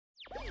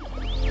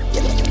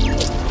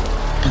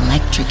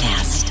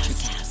NutraCast.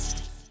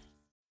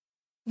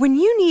 When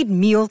you need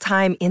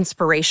mealtime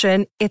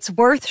inspiration, it's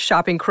worth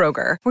shopping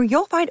Kroger, where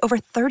you'll find over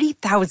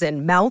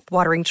 30,000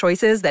 mouth-watering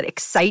choices that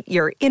excite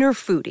your inner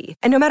foodie.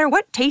 And no matter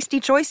what tasty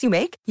choice you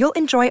make, you'll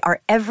enjoy our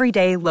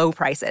everyday low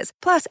prices,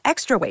 plus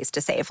extra ways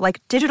to save,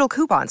 like digital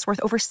coupons worth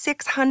over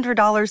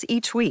 $600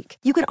 each week.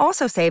 You can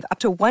also save up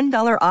to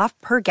 $1 off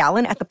per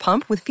gallon at the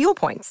pump with fuel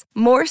points.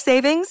 More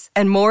savings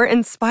and more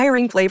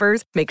inspiring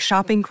flavors make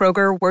shopping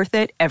Kroger worth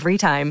it every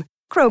time.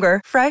 Kroger,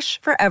 fresh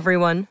for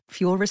everyone.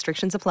 Fuel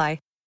restrictions apply.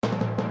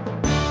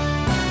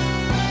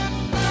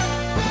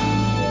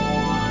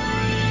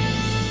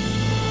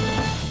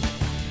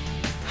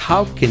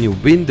 How can you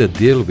win the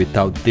deal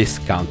without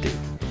discounting?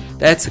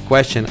 That's a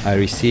question I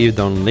received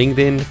on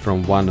LinkedIn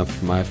from one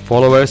of my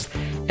followers,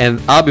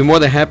 and I'll be more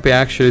than happy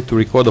actually to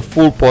record a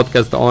full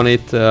podcast on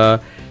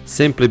it,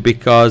 simply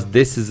because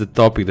this is a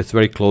topic that's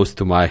very close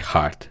to my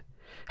heart.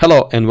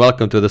 Hello and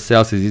welcome to the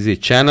Sales is Easy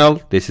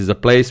channel. This is a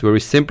place where we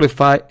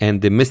simplify and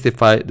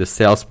demystify the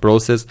sales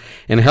process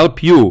and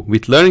help you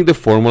with learning the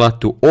formula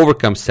to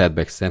overcome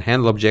setbacks and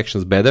handle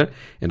objections better,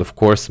 and of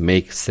course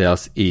make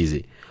sales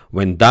easy.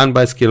 When done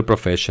by a skilled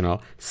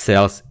professional,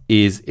 sales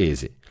is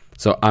easy.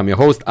 So I'm your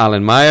host,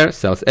 Alan Meyer,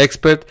 sales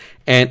expert,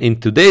 and in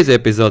today's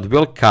episode,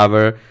 we'll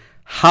cover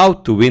how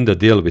to win the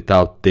deal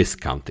without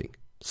discounting.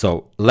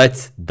 So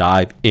let's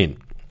dive in.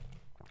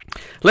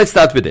 Let's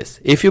start with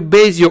this. If you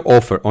base your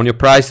offer on your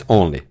price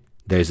only,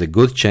 there is a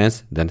good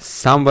chance that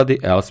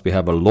somebody else will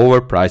have a lower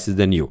prices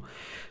than you.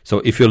 So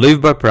if you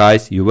live by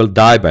price, you will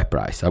die by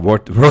price. I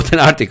wrote an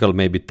article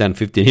maybe 10,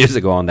 15 years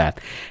ago on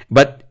that.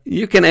 But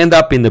you can end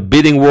up in a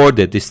bidding war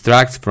that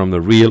distracts from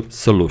the real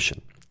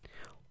solution.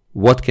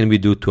 What can we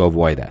do to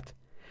avoid that?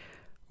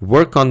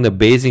 Work on the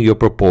basing your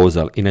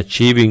proposal in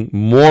achieving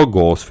more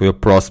goals for your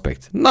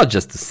prospects, not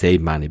just to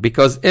save money,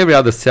 because every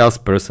other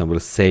salesperson will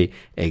say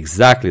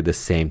exactly the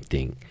same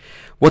thing.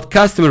 What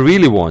customer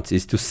really wants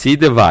is to see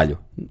the value,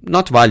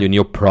 not value in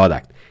your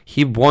product.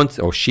 He wants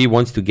or she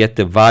wants to get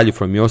the value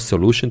from your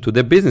solution to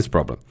their business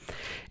problem.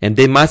 And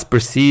they must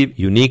perceive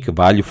unique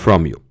value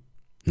from you.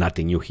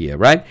 Nothing new here,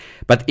 right?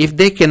 But if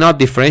they cannot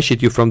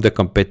differentiate you from the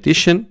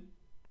competition,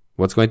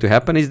 what's going to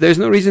happen is there's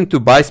no reason to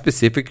buy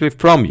specifically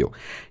from you.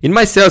 In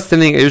my sales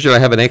training, I usually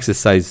have an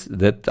exercise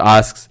that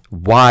asks,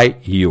 why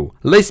you?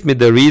 List me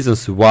the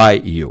reasons why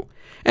you.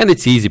 And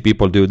it's easy.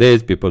 People do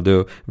this, people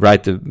do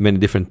write many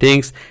different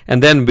things.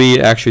 And then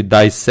we actually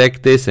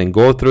dissect this and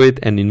go through it.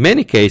 And in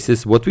many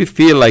cases, what we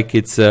feel like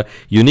it's a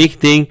unique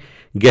thing,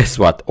 guess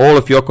what? All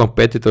of your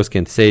competitors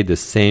can say the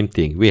same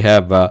thing. We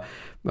have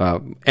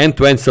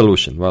end-to-end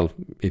solution. Well,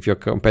 if your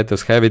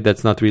competitors have it,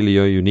 that's not really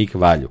your unique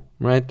value,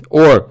 right?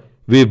 Or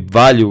we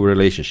value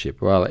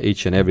relationship. Well,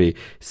 each and every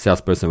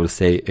salesperson will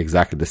say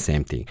exactly the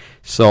same thing.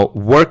 So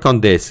work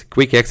on this.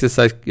 Quick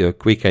exercise,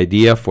 quick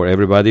idea for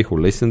everybody who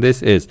listens to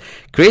this is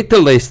create a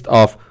list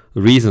of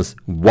reasons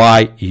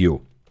why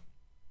you.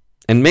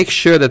 And make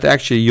sure that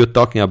actually you're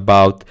talking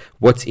about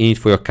what's in it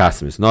for your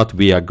customers. Not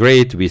we are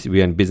great, we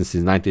are in business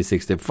since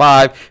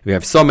 1965, we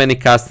have so many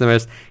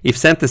customers. If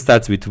sentence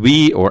starts with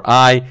we or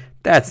I,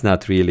 that's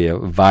not really a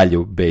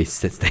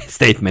value-based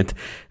statement.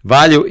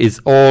 Value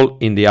is all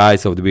in the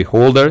eyes of the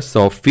beholder.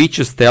 So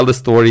features tell the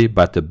story,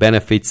 but the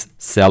benefits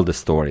sell the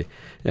story.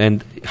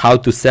 And how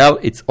to sell,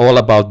 it's all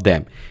about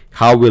them.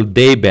 How will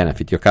they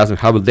benefit, your customer?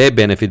 How will they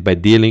benefit by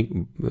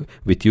dealing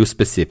with you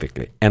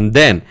specifically? And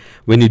then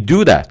when you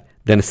do that,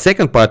 then the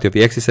second part of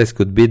the exercise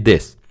could be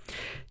this.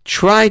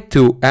 Try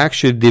to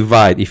actually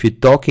divide, if you're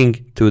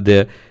talking to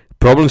the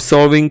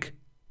problem-solving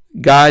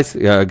guys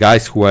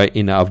who are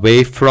in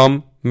away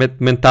from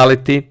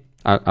mentality.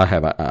 I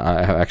have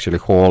actually a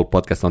whole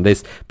podcast on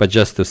this, but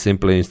just to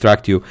simply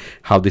instruct you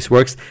how this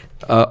works,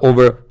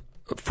 over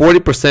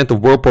 40%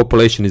 of world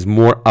population is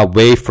more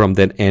away from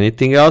than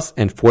anything else,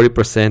 and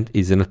 40%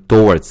 is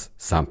towards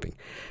something.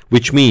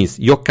 Which means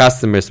your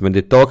customers, when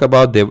they talk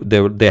about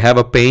they have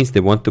a pain,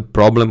 they want the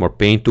problem or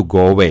pain to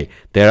go away.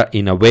 They are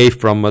in away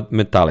from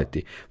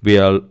mentality. We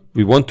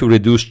want to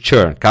reduce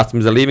churn.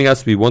 Customers are leaving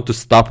us. We want to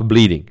stop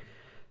bleeding.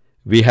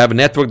 We have a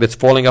network that's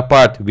falling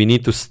apart. We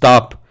need to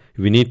stop.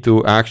 We need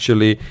to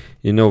actually,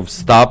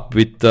 stop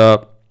with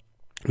the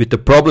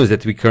problems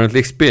that we currently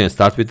experience.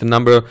 Start with the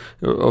number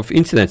of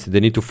incidents. They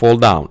need to fall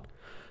down.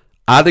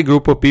 Other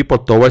group of people,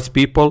 towards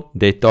people,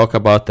 they talk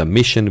about a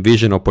mission,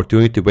 vision,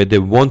 opportunity where they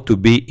want to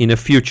be in the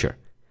future.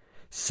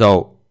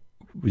 So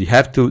we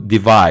have to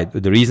divide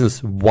the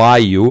reasons why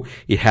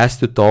it has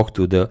to talk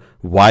to the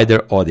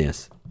wider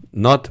audience.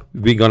 Not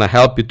we're going to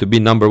help you to be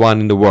number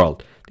one in the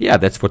world. Yeah,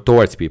 that's for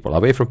towards people.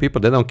 Away from people,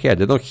 they don't care.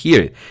 They don't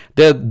hear it.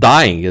 They're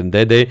dying, and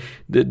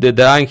they're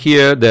dying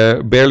here.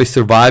 They're barely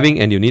surviving,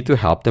 and you need to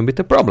help them with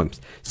the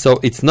problems. So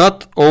it's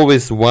not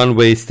always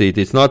one-way street.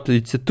 It's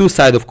a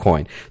two-sided of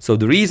coin. So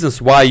the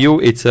reasons why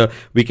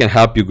we can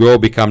help you grow,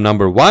 become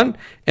number one,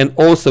 and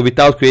also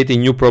without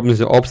creating new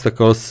problems or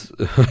obstacles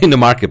in the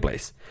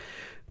marketplace.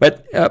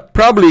 But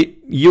probably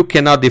you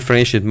cannot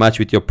differentiate much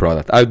with your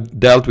product. I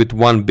dealt with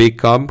one big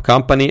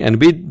company, and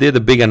we did a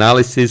big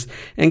analysis.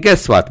 And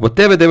guess what?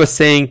 Whatever they were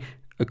saying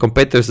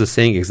competitors are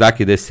saying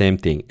exactly the same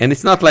thing. And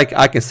it's not like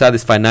I can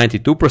satisfy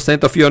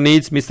 92% of your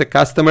needs, Mr.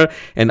 Customer,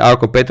 and our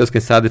competitors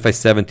can satisfy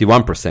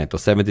 71% or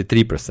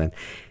 73%.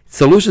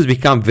 Solutions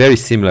become very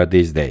similar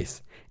these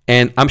days.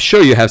 And I'm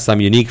sure you have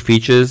some unique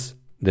features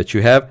that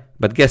you have,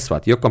 but guess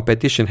what? Your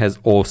competition has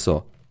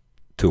also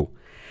too.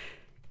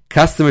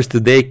 Customers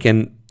today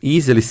can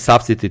easily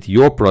substitute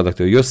your product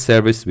or your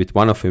service with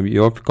one of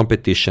your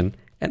competition,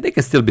 and they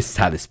can still be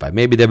satisfied.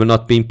 Maybe they will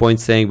not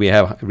pinpoint saying we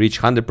have reached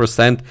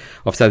 100%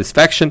 of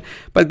satisfaction,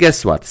 but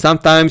guess what?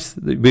 Sometimes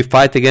we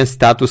fight against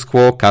status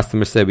quo.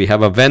 Customers say we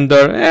have a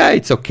vendor,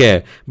 it's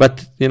okay,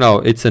 but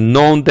it's a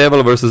known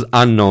devil versus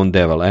unknown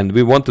devil, and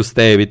we want to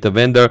stay with the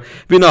vendor.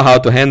 We know how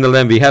to handle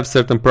them. We have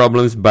certain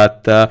problems,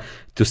 but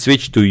to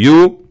switch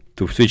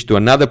to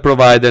another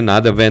provider,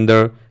 another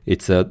vendor,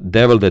 it's a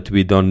devil that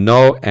we don't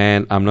know,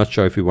 and I'm not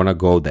sure if we want to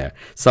go there.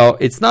 So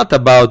it's not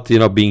about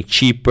being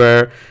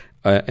cheaper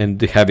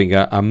and having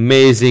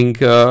amazing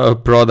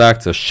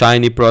products or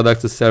shiny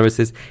products or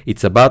services.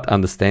 It's about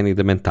understanding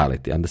the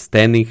mentality,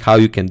 understanding how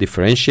you can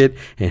differentiate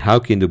and how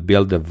can you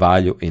build the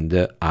value in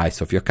the eyes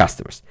of your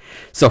customers.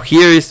 So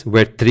here is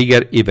where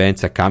trigger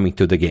events are coming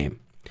to the game.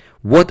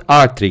 What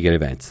are trigger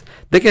events?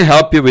 They can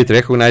help you with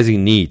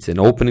recognizing needs and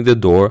opening the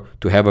door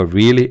to have a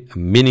really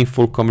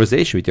meaningful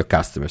conversation with your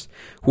customers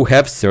who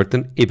have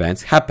certain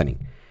events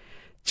happening.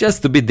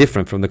 Just to be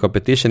different from the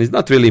competition is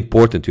not really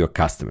important to your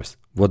customers.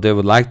 What they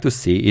would like to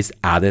see is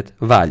added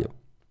value.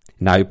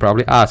 Now you're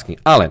probably asking,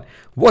 Alan,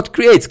 what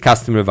creates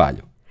customer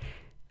value?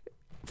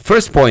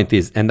 First point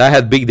is, and I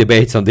had big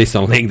debates on this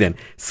on LinkedIn,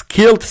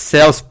 skilled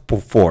sales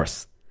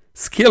force.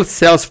 Skilled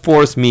sales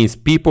force means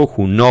people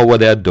who know what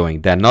they're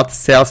doing. They're not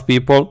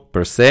salespeople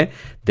per se.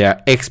 They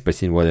are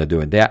experts in what they're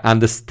doing. They are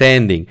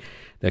understanding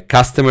the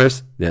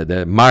customers,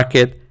 the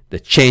market, the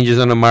changes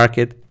on the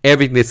market,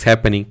 everything that's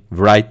happening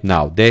right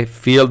now. They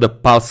feel the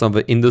pulse of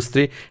the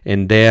industry,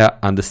 and they are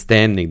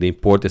understanding the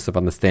importance of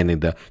understanding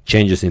the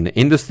changes in the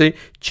industry,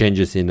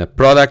 changes in the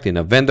product, in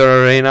the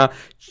vendor arena,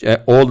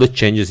 all the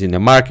changes in the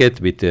market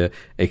with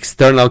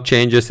external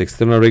changes,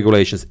 external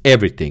regulations,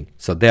 everything.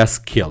 So they are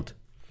skilled.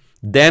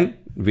 Then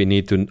we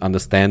need to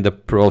understand the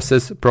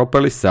process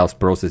properly, sales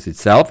process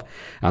itself,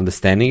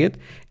 understanding it,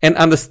 and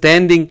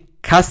understanding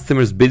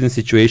customers' business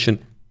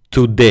situation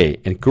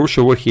today. And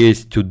crucial word here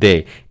is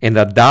today, and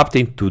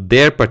adapting to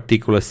their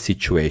particular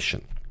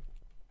situation.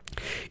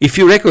 If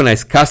you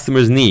recognize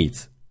customers'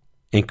 needs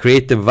and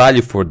create the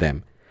value for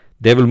them,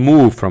 they will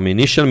move from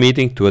initial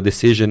meeting to a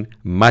decision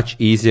much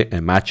easier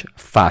and much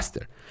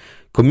faster.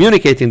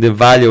 Communicating the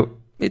value,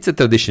 it's a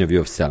traditional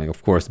view of selling,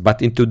 of course,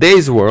 but in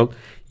today's world,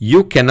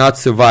 you cannot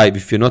survive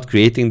if you're not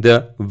creating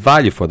the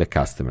value for the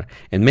customer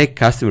and make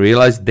customer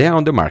realize they're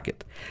on the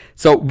market.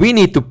 So we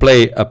need to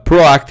play a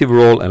proactive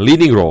role and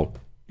leading role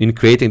in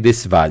creating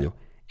this value.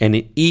 And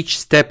in each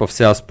step of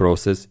sales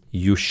process,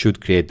 you should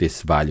create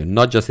this value,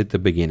 not just at the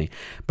beginning.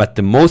 But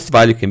the most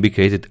value can be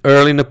created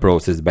early in the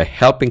process by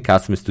helping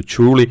customers to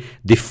truly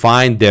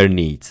define their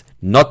needs,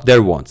 not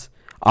their wants.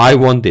 I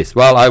want this.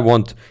 Well, I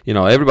want,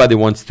 everybody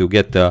wants to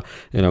get the,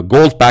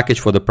 gold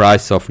package for the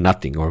price of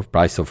nothing or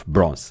price of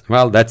bronze.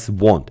 Well, that's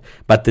want.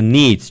 But the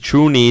needs,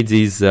 true needs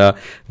is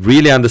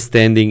really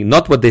understanding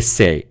not what they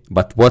say,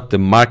 but what the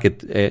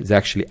market is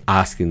actually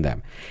asking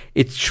them.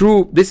 It's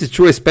true. This is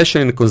true,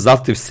 especially in the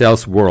consultative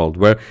sales world,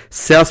 where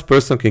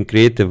salesperson can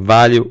create the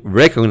value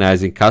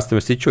recognizing customer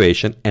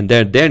situation and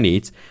their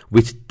needs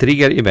with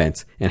trigger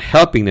events and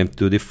helping them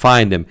to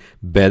define them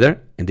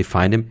better and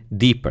define them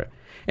deeper.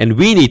 And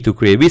we need to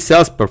create, we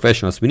sales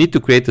professionals, we need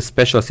to create a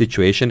special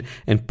situation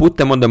and put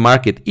them on the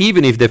market,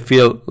 even if they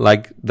feel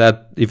like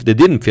that, if they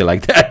didn't feel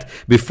like that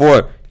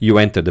before you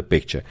enter the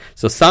picture.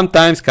 So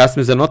sometimes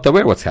customers are not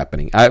aware what's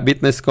happening. I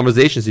witnessed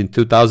conversations in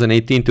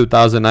 2018,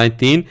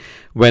 2019,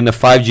 when the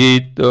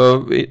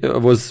 5G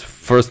was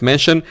first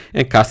mentioned,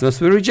 and customers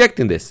were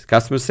rejecting this.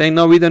 Customers saying,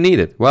 no, we don't need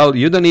it. Well,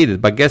 you don't need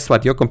it, but guess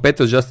what? Your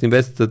competitors just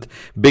invested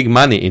big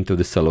money into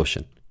the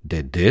solution.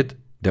 They did.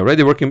 They're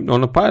already working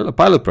on a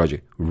pilot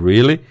project.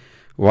 Really?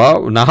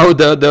 Well, now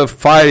the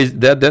fire is,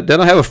 they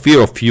don't have a fear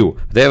of you.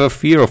 They have a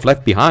fear of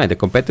left behind. The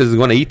competitors is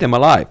going to eat them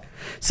alive.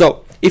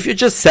 So if you're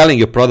just selling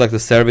your product or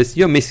service,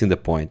 you're missing the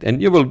point,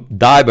 and you will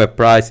die by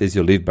price as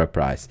you live by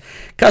price.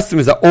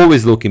 Customers are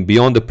always looking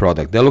beyond the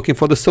product. They're looking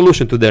for the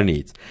solution to their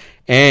needs.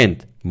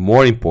 And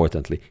more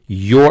importantly,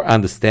 your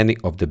understanding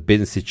of the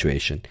business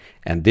situation.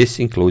 And this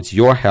includes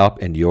your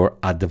help and your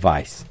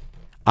advice.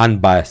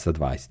 Unbiased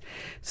advice.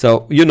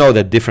 So you know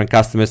that different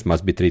customers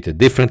must be treated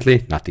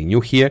differently. Nothing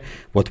new here.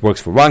 What works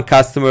for one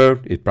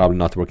customer is probably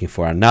not working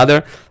for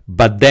another.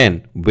 But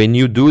then when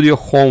you do your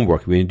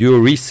homework, when you do your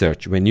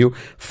research, when you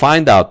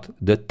find out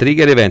the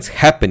trigger events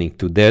happening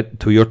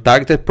to your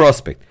targeted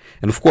prospect,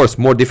 and of course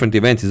more different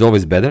events is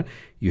always better,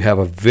 you have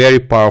a very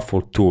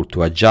powerful tool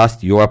to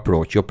adjust your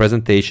approach, your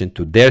presentation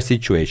to their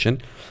situation,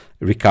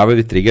 recover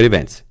the trigger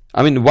events.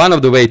 I mean, one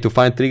of the ways to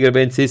find trigger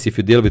events is if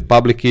you deal with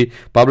publicly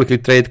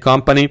traded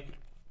company,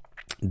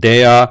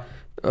 they are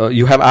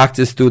you have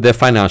access to their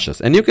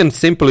financials, and you can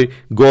simply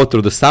go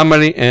through the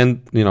summary,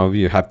 and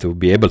you have to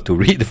be able to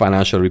read the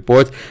financial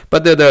reports,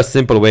 but there are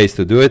simple ways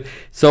to do it.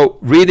 So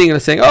reading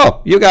and saying,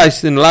 oh, you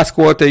guys in the last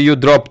quarter you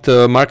dropped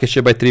market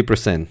share by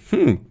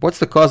 3%. What's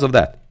the cause of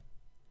that?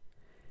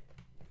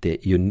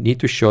 You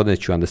need to show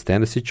that you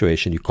understand the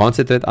situation. You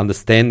concentrate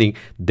understanding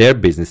their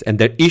business and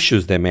their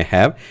issues they may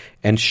have,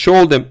 and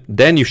show them.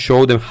 Then you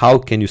show them how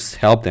can you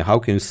help them, how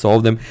can you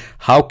solve them,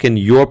 how can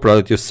your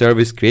product, your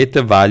service create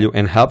the value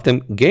and help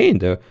them gain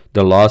the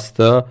lost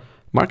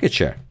market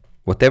share,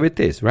 whatever it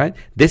is, right?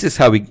 This is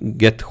how we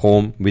get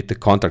home with the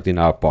contract in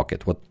our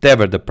pocket,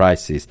 whatever the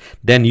price is.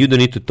 Then you don't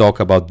need to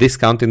talk about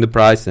discounting the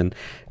price and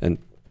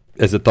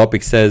as the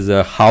topic says,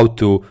 how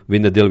to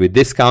win the deal with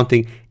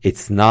discounting.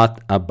 It's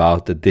not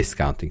about the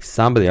discounting.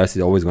 Somebody else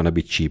is always going to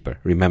be cheaper.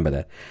 Remember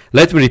that.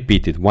 Let me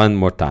repeat it one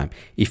more time.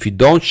 If you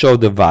don't show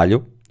the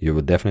value, you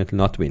will definitely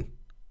not win.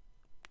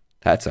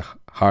 That's a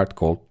hard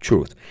cold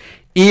truth.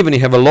 Even if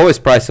you have a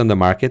lowest price on the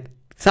market,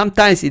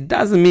 sometimes it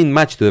doesn't mean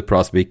much to the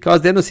prospect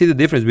because they don't see the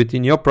difference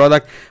between your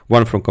product,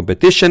 one from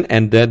competition,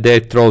 and then they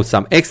throw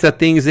some extra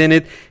things in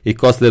it. It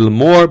costs a little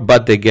more,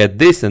 but they get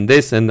this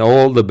and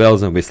all the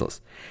bells and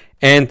whistles.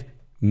 And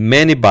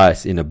many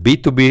buyers in a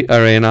B2B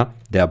arena,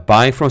 they are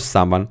buying from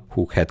someone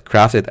who had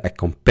crafted a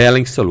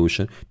compelling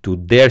solution to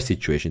their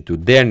situation, to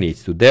their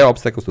needs, to their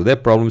obstacles, to their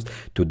problems,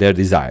 to their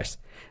desires.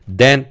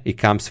 Then it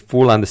comes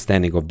full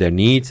understanding of their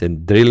needs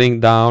and drilling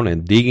down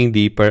and digging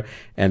deeper,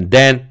 and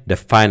then the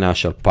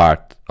financial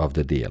part of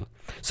the deal.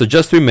 So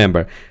just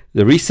remember,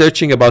 the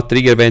researching about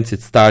trigger events,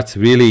 it starts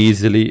really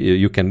easily.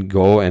 You can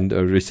go and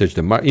research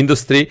the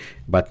industry,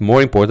 but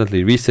more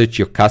importantly, research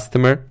your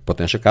customer,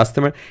 potential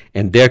customer,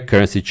 and their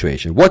current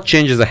situation. What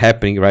changes are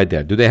happening right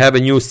there? Do they have a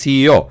new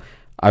CEO?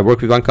 I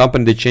work with one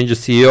company, they change the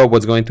CEO.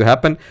 What's going to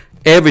happen?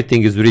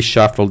 Everything is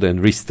reshuffled and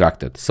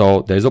restructured.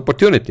 So there's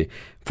opportunity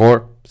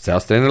for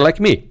sales trainer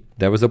like me.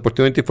 There was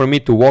opportunity for me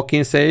to walk in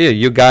and say, hey,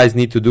 you guys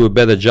need to do a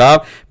better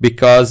job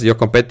because your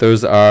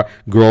competitors are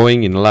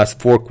growing in the last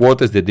 4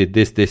 quarters. They did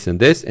this, and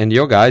this, and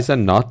your guys are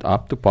not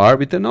up to par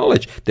with the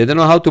knowledge. They don't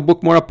know how to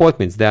book more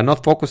appointments. They are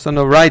not focused on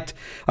the right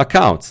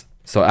accounts.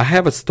 So I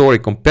have a story,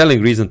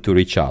 compelling reason to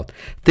reach out.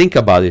 Think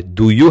about it.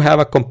 Do you have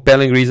a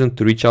compelling reason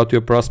to reach out to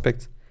your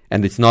prospects?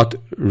 And it's not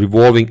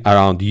revolving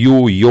around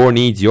you, your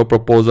needs, your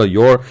proposal,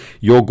 your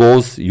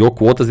goals, your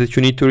quotas that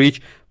you need to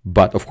reach.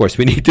 But of course,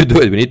 we need to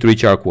do it. We need to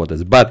reach our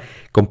quotas. But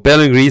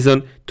compelling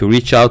reason to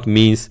reach out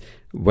means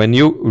when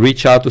you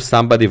reach out to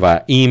somebody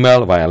via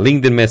email, via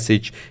LinkedIn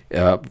message,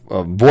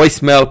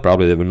 voicemail,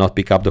 probably they will not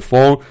pick up the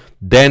phone.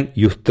 Then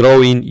you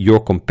throw in your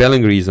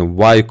compelling reason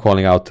why you're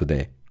calling out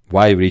today,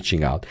 why you're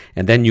reaching out.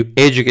 And then you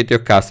educate your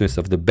customers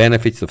of the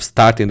benefits of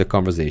starting the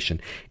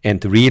conversation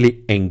and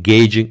really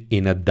engaging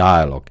in a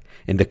dialogue.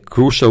 And the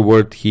crucial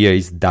word here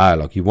is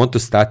dialogue. You want to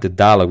start the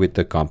dialogue with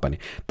the company.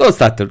 Don't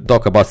start to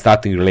talk about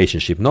starting a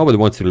relationship. Nobody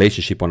wants a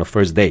relationship on a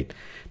first date.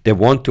 They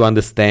want to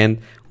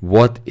understand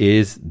what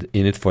is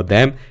in it for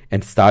them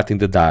and starting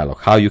the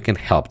dialogue, how you can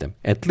help them.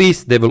 At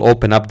least they will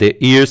open up their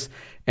ears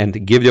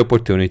and give the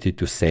opportunity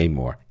to say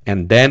more.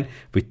 And then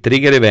with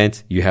trigger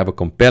events, you have a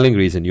compelling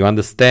reason. You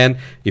understand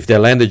if they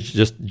landed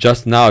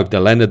just now, if they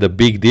landed a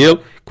big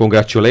deal,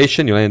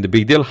 congratulations, you landed a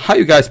big deal. How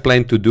you guys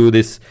plan to do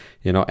this?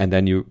 And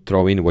then you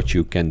throw in what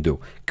you can do.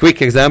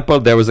 Quick example,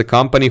 there was a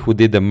company who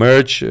did the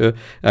merge.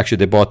 Actually,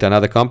 they bought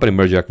another company,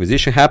 merger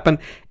acquisition happened.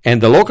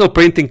 And the local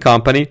printing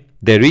company,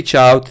 they reach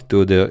out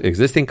to the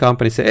existing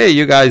company, say, hey,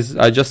 you guys,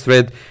 I just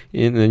read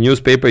in the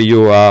newspaper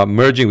you are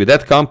merging with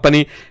that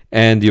company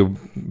and you're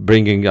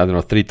bringing,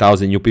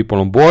 3,000 new people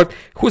on board.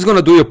 Who's going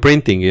to do your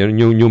printing, your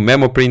new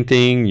memo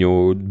printing,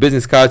 new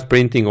business cards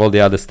printing, all the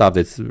other stuff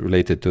that's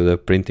related to the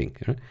printing?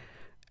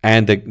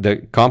 And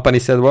the company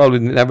said, well, we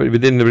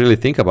didn't really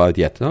think about it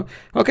yet. No?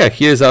 Okay,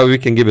 here's how we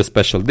can give a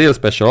special deal,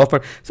 special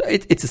offer. So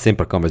it's a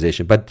simple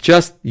conversation, but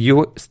just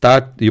you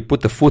put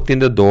the foot in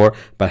the door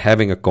by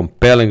having a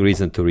compelling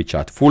reason to reach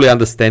out, fully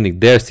understanding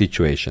their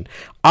situation.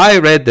 I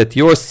read that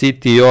your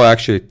CTO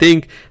actually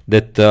think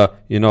that,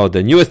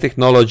 the newest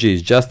technology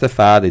is just a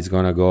fad. It's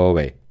going to go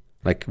away.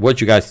 Like, what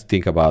you guys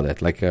think about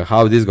it? Like,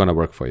 how this is going to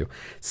work for you?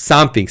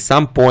 Some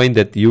point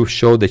that you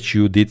show that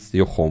you did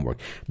your homework.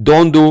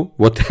 Don't do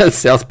what a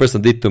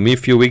salesperson did to me a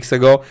few weeks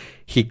ago.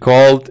 He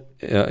called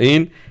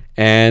in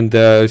and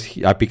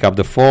I picked up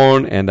the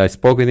phone and I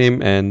spoke with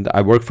him, and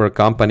I work for a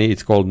company.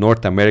 It's called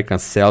North American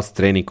Sales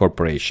Training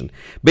Corporation.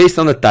 Based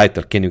on the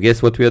title, can you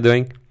guess what we are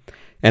doing?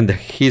 And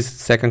his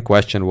second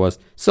question was,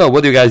 so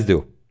what do you guys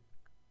do?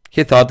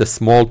 He thought the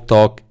small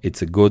talk,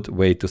 it's a good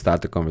way to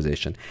start the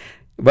conversation.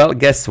 Well,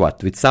 guess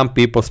what? With some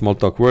people, small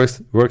talk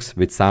works.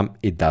 With some,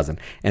 it doesn't.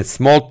 And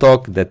small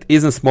talk that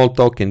isn't small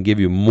talk can give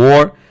you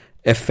more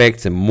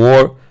effects and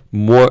more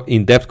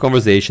in-depth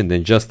conversation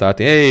than just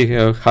starting,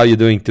 hey, how you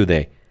doing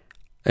today?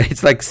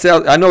 It's like,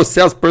 I know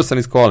salesperson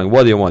is calling.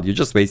 What do you want? You're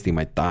just wasting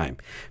my time.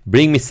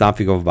 Bring me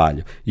something of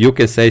value. You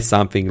can say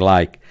something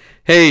like,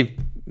 hey,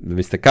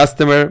 Mr.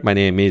 Customer, my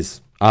name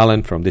is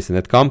Alan from this and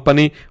that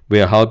company. We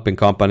are helping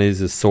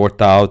companies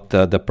sort out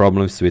the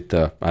problems with,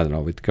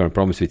 with current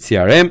problems with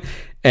CRM.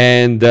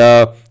 And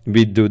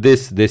we do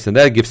this and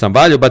that, give some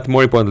value. But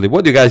more importantly,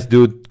 what do you guys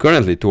do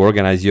currently to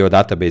organize your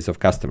database of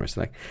customers?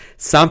 Like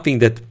something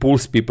that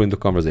pulls people into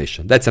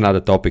conversation. That's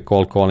another topic,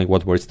 cold calling,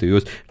 what words to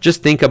use.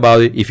 Just think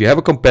about it. If you have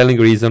a compelling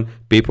reason,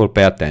 people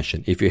pay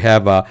attention. If you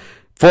have a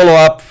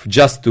follow-up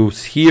just to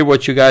hear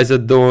what you guys are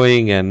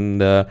doing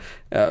and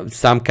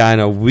some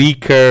kind of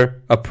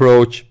weaker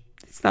approach,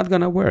 it's not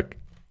going to work.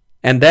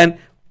 And then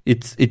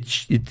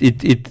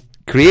it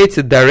creates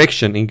a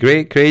direction and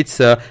creates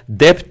a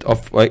depth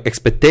of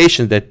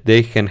expectation that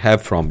they can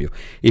have from you.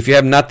 If you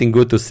have nothing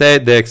good to say,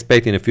 they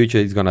expect in the future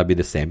it's going to be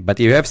the same. But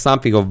if you have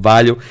something of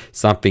value,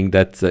 something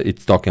that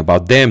it's talking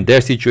about them,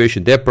 their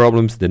situation, their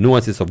problems, the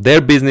nuances of their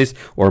business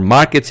or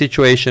market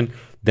situation,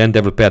 then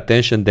they will pay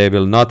attention. They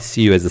will not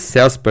see you as a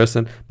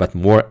salesperson, but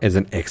more as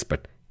an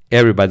expert.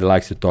 Everybody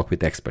likes to talk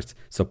with experts.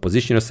 So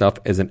position yourself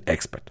as an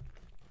expert.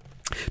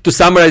 To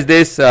summarize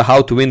this,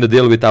 how to win the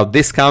deal without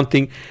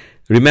discounting,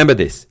 remember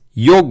this.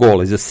 Your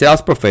goal as a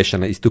sales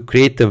professional is to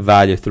create the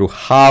value through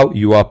how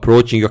you are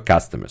approaching your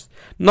customers,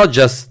 not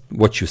just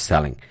what you're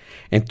selling.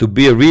 And to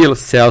be a real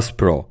sales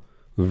pro,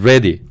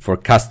 ready for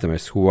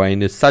customers who are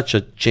in such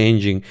a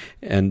changing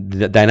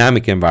and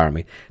dynamic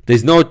environment.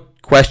 There's no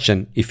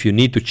question if you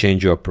need to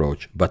change your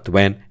approach, but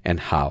when and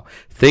how.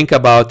 Think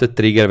about the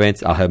trigger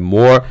events. I'll have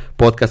more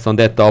podcasts on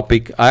that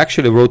topic. I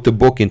actually wrote a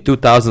book in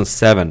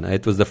 2007.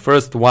 It was the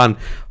first one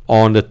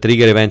on the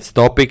trigger events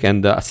topic,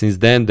 and since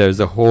then there's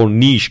a whole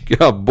niche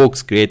of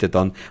books created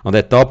on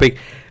that topic.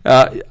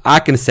 I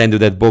can send you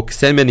that book.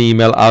 Send me an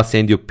email. I'll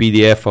send you a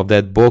PDF of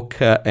that book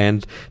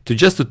and to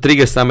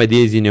trigger some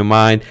ideas in your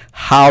mind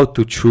how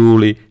to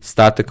truly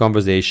start a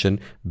conversation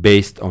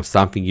based on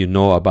something you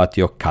know about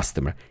your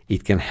customer.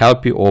 It can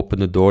help you open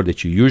the door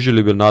that you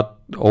usually will not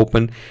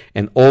open,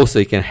 and also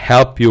it can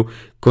help you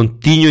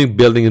continuing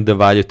building the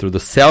value through the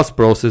sales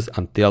process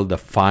until the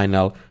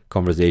final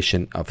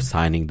conversation of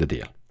signing the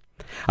deal.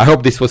 I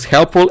hope this was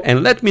helpful,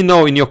 and let me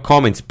know in your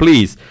comments,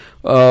 please.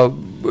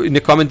 In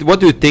the comment, what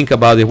do you think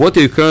about it? What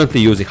are you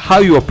currently using? How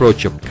you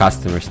approach your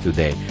customers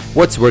today?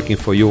 What's working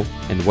for you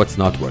and what's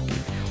not working?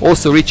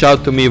 Also, reach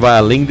out to me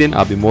via LinkedIn.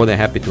 I'll be more than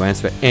happy to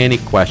answer any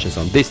questions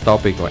on this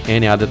topic or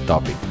any other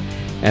topic.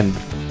 And,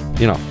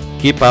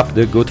 keep up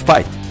the good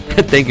fight.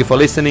 Thank you for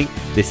listening.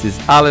 This is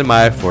Alan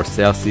Meyer for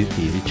Sales is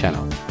Easy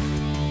channel.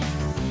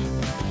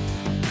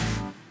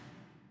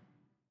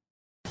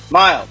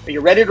 Miles, are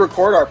you ready to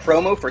record our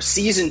promo for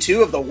Season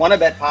 2 of the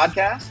Wannabet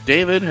podcast?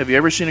 David, have you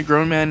ever seen a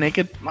grown man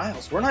naked?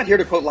 Miles, we're not here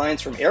to quote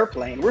lines from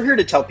Airplane. We're here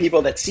to tell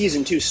people that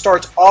Season 2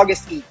 starts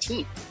August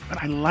 18th.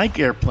 But I like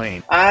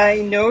Airplane. I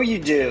know you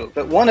do,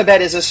 but Wannabet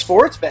is a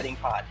sports betting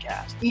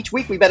podcast. Each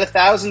week we bet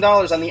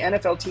 $1,000 on the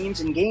NFL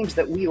teams and games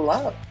that we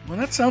love. Well,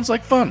 that sounds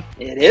like fun.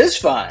 It is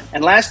fun.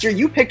 And last year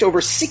you picked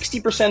over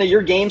 60% of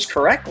your games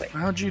correctly.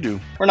 How'd you do?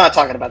 We're not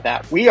talking about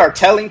that. We are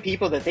telling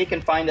people that they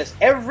can find us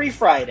every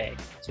Friday.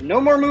 So no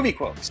more movie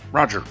quotes.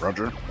 Roger.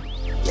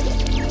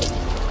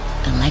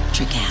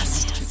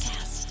 Electricast.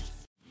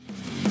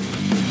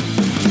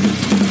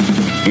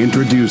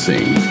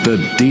 Introducing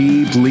the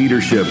Deep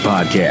Leadership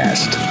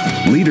Podcast.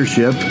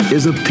 Leadership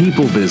is a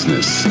people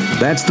business.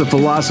 That's the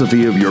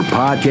philosophy of your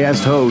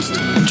podcast host,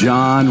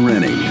 John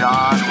Rennie.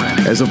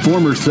 As a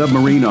former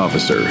submarine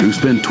officer who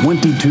spent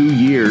 22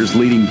 years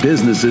leading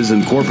businesses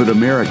in corporate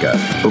America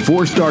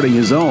before starting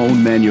his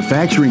own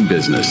manufacturing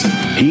business,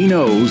 he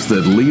knows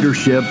that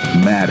leadership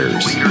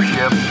matters.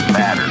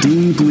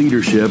 Deep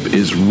Leadership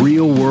is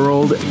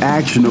real-world,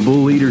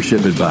 actionable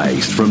leadership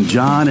advice from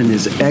John and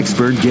his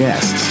expert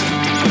guests.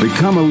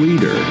 Become a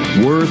leader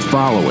worth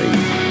following.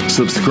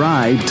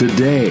 Subscribe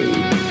today.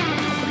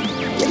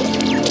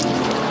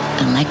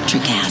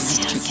 Electricast.